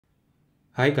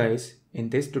Hi guys, in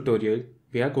this tutorial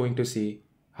we are going to see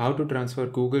how to transfer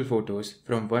Google Photos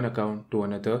from one account to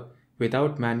another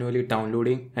without manually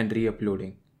downloading and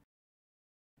re-uploading.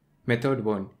 Method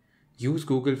 1. Use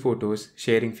Google Photos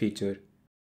sharing feature.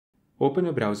 Open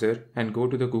a browser and go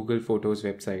to the Google Photos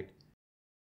website.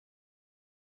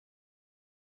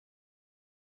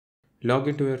 Log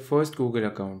into your first Google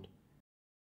account.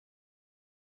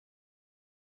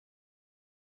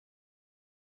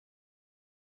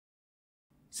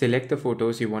 Select the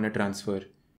photos you want to transfer.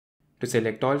 To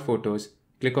select all photos,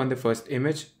 click on the first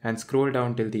image and scroll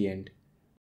down till the end.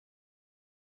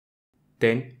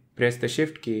 Then, press the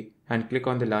Shift key and click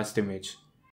on the last image.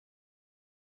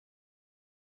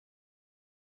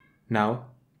 Now,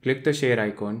 click the share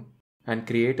icon and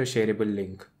create a shareable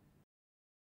link.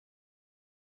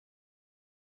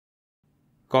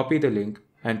 Copy the link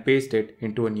and paste it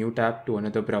into a new tab to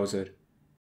another browser.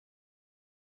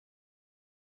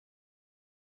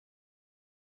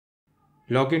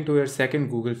 Log into your second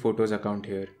Google Photos account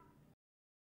here.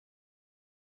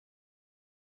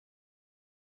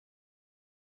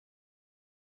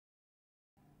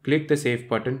 Click the Save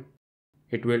button.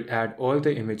 It will add all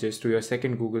the images to your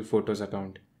second Google Photos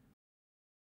account.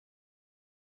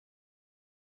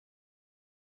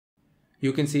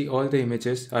 You can see all the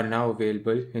images are now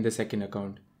available in the second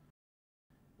account.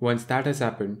 Once that has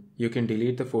happened, you can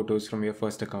delete the photos from your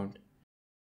first account.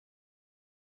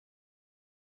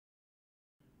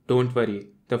 Don't worry,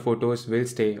 the photos will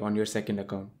stay on your second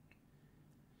account.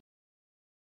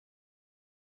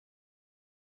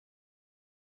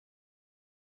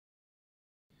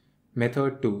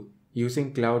 Method 2.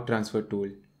 Using Cloud Transfer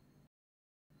Tool.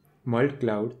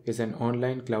 Multcloud is an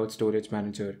online cloud storage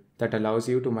manager that allows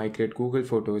you to migrate Google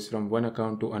Photos from one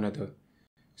account to another.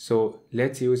 So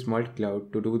let's use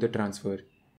Multcloud to do the transfer.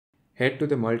 Head to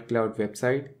the Multcloud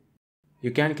website.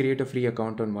 You can create a free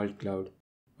account on Multcloud,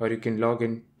 or you can log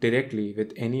in directly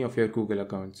with any of your Google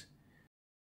accounts.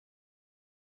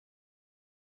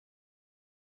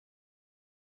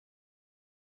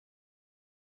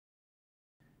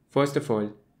 First of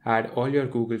all, add all your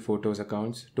Google Photos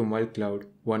accounts to Multcloud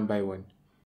one by one.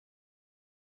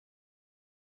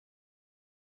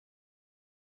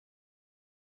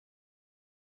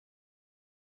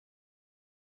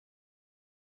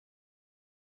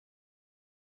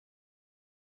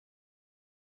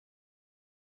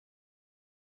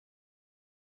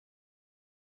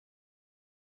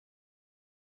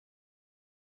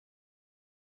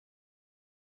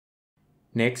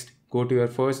 Next, go to your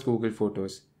first Google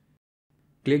Photos.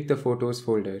 Click the Photos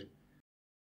folder.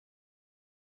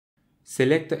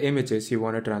 Select the images you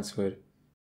want to transfer.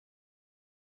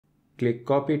 Click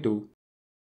Copy to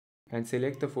and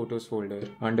select the Photos folder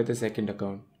under the second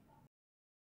account.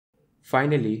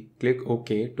 Finally, click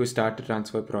OK to start the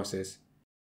transfer process.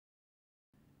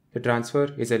 The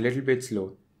transfer is a little bit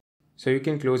slow, so you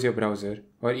can close your browser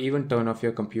or even turn off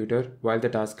your computer while the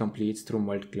task completes through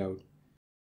Multcloud.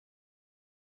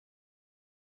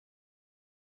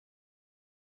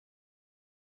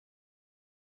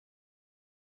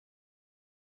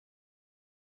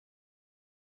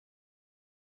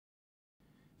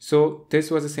 So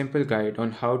this was a simple guide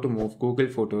on how to move Google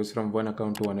Photos from one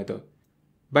account to another.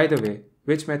 By the way,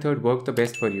 which method worked the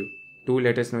best for you? Do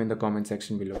let us know in the comment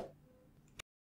section below.